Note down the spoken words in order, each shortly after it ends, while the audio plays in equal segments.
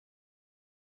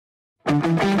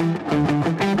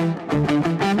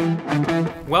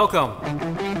Welcome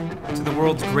to the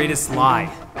world's greatest lie.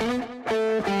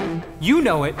 You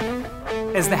know it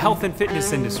as the health and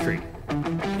fitness industry.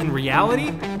 In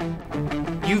reality,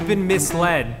 you've been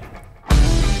misled.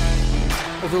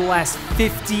 Over the last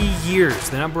 50 years,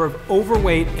 the number of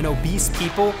overweight and obese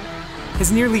people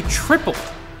has nearly tripled.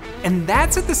 And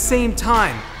that's at the same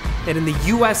time that in the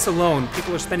US alone,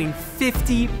 people are spending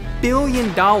 $50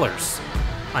 billion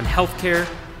on healthcare,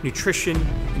 nutrition,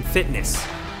 and fitness.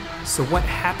 So what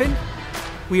happened?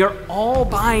 We are all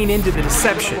buying into the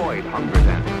deception. Avoid hunger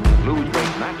then. Lose weight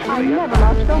naturally. I've never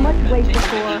lost so much weight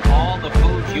before. All the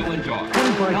foods you enjoy.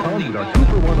 Healthy With our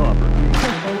 2-for-1 offer.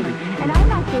 And I'm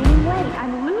not gaining weight,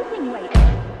 I'm losing weight.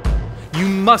 You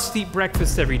must eat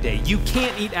breakfast every day. You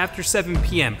can't eat after 7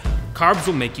 p.m. Carbs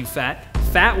will make you fat,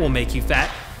 fat will make you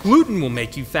fat, gluten will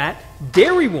make you fat,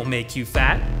 dairy will make you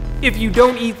fat. If you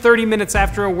don't eat 30 minutes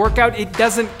after a workout, it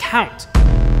doesn't count.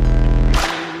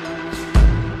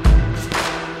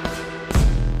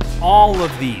 All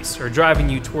of these are driving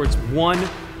you towards one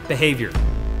behavior.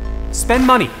 Spend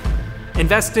money.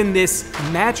 Invest in this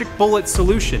magic bullet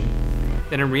solution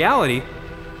that in reality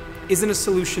isn't a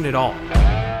solution at all.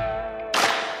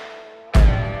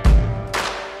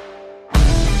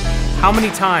 How many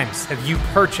times have you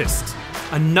purchased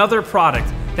another product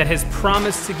that has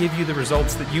promised to give you the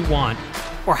results that you want?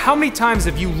 Or how many times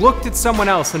have you looked at someone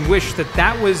else and wished that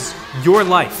that was your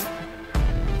life?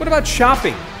 What about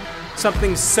shopping?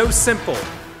 Something so simple,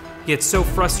 yet so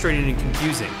frustrating and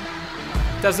confusing.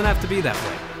 It doesn't have to be that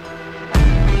way.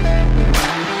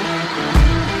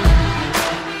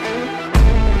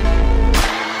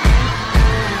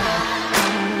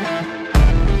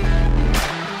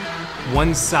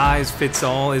 One size fits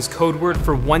all is code word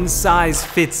for one size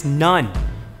fits none.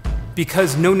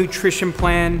 Because no nutrition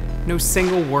plan, no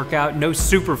single workout, no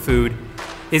superfood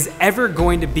is ever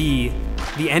going to be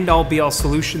the end-all be-all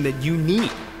solution that you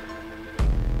need.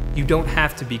 You don't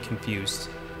have to be confused.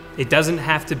 It doesn't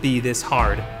have to be this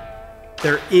hard.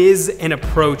 There is an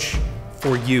approach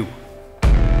for you.